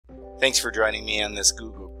Thanks for joining me on this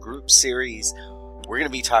Google Group series. We're going to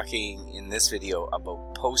be talking in this video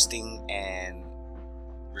about posting and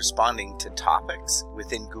responding to topics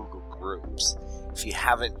within Google Groups. If you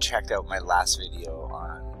haven't checked out my last video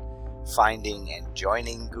on finding and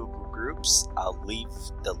joining Google Groups, I'll leave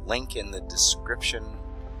the link in the description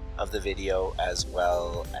of the video as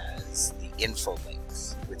well as the info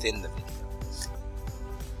links within the video.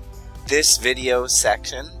 This video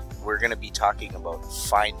section, we're going to be talking about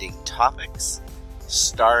finding topics,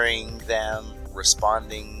 starring them,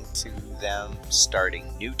 responding to them, starting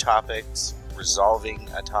new topics, resolving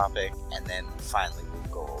a topic, and then finally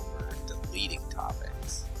we'll go over deleting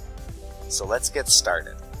topics. So let's get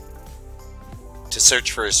started. To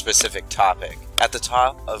search for a specific topic, at the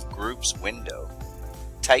top of Groups window,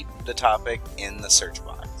 type the topic in the search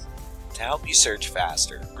box. To help you search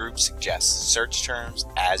faster, Groups suggests search terms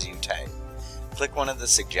as you type. Click one of the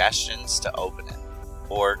suggestions to open it,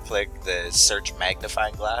 or click the search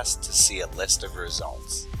magnifying glass to see a list of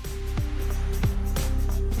results.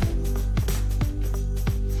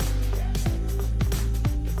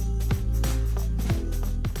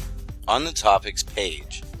 On the topics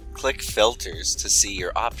page, click Filters to see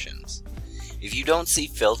your options. If you don't see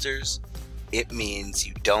filters, it means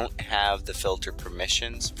you don't have the filter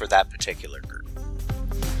permissions for that particular group.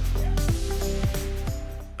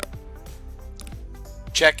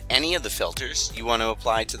 Check any of the filters you want to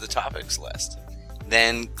apply to the topics list.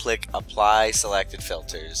 Then click Apply Selected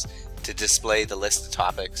Filters to display the list of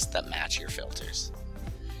topics that match your filters.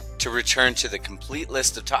 To return to the complete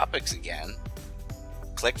list of topics again,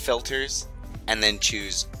 click Filters and then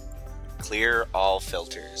choose Clear All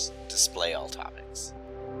Filters, Display All Topics.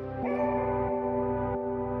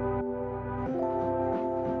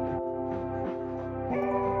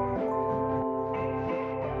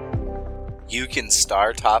 You can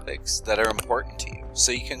star topics that are important to you,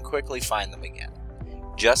 so you can quickly find them again.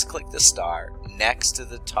 Just click the star next to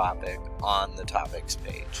the topic on the topics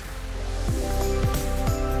page.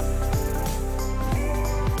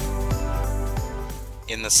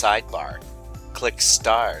 In the sidebar, click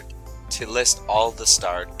Starred to list all the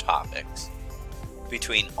starred topics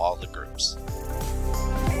between all the groups.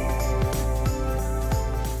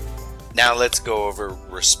 Now let's go over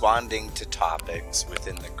responding to topics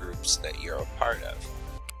within the groups that you're a part of.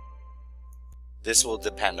 This will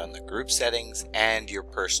depend on the group settings and your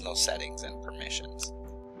personal settings and permissions.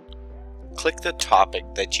 Click the topic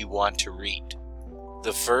that you want to read.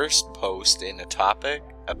 The first post in a topic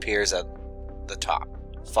appears at the top,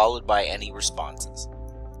 followed by any responses.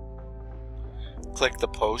 Click the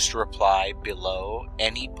post reply below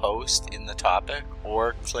any post in the topic,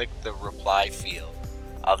 or click the reply field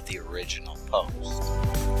of the original post.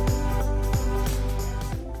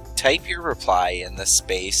 Type your reply in the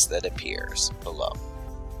space that appears below.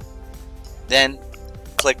 Then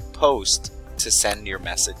click Post to send your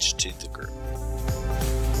message to the group.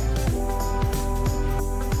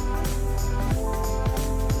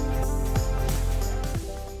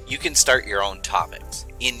 You can start your own topics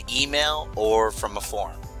in email or from a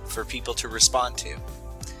forum for people to respond to.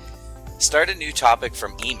 Start a new topic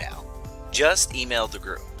from email. Just email the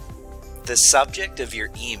group. The subject of your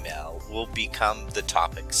email will become the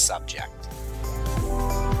topic subject.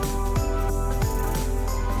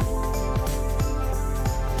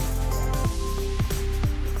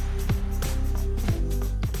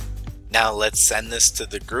 Now let's send this to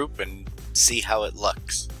the group and see how it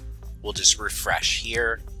looks. We'll just refresh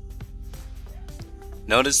here.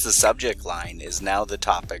 Notice the subject line is now the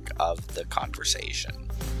topic of the conversation.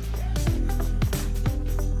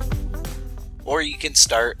 Or you can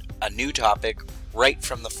start a new topic right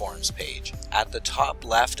from the forums page. At the top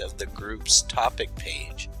left of the group's topic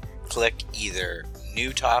page, click either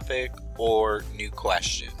New Topic or New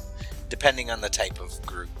Question, depending on the type of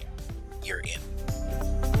group you're in.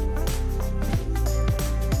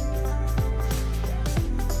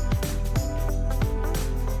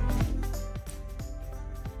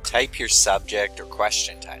 Type your subject or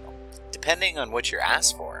question title, depending on what you're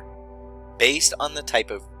asked for. Based on the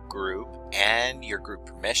type of group and your group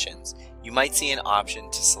permissions, you might see an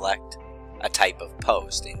option to select a type of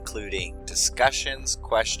post, including discussions,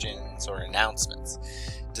 questions, or announcements.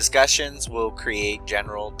 Discussions will create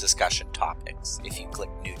general discussion topics. If you click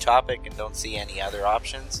New Topic and don't see any other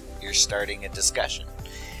options, you're starting a discussion.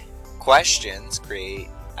 Questions create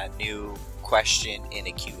a new question in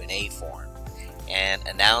a Q&A form. And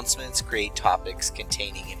announcements create topics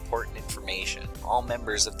containing important information. All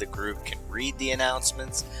members of the group can read the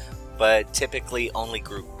announcements, but typically only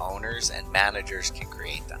group owners and managers can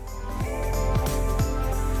create them.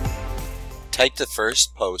 Type the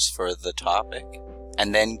first post for the topic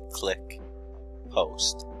and then click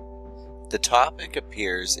Post. The topic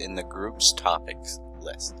appears in the group's topics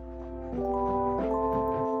list.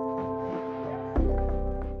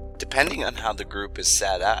 Depending on how the group is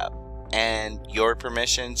set up and your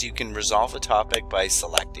permissions, you can resolve a topic by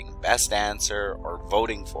selecting best answer or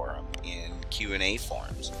voting for them in Q&A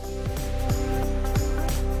forms.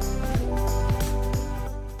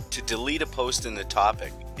 To delete a post in the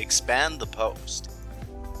topic, expand the post.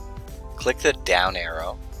 Click the down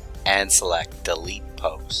arrow and select Delete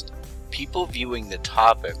Post. People viewing the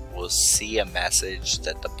topic will see a message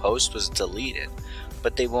that the post was deleted,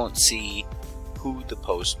 but they won't see who the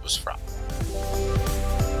post was from.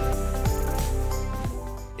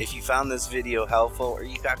 If you found this video helpful or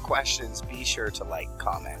you got questions, be sure to like,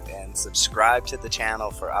 comment, and subscribe to the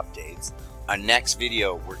channel for updates. On next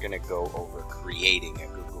video, we're going to go over creating a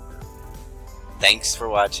Google group. Thanks for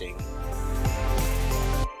watching.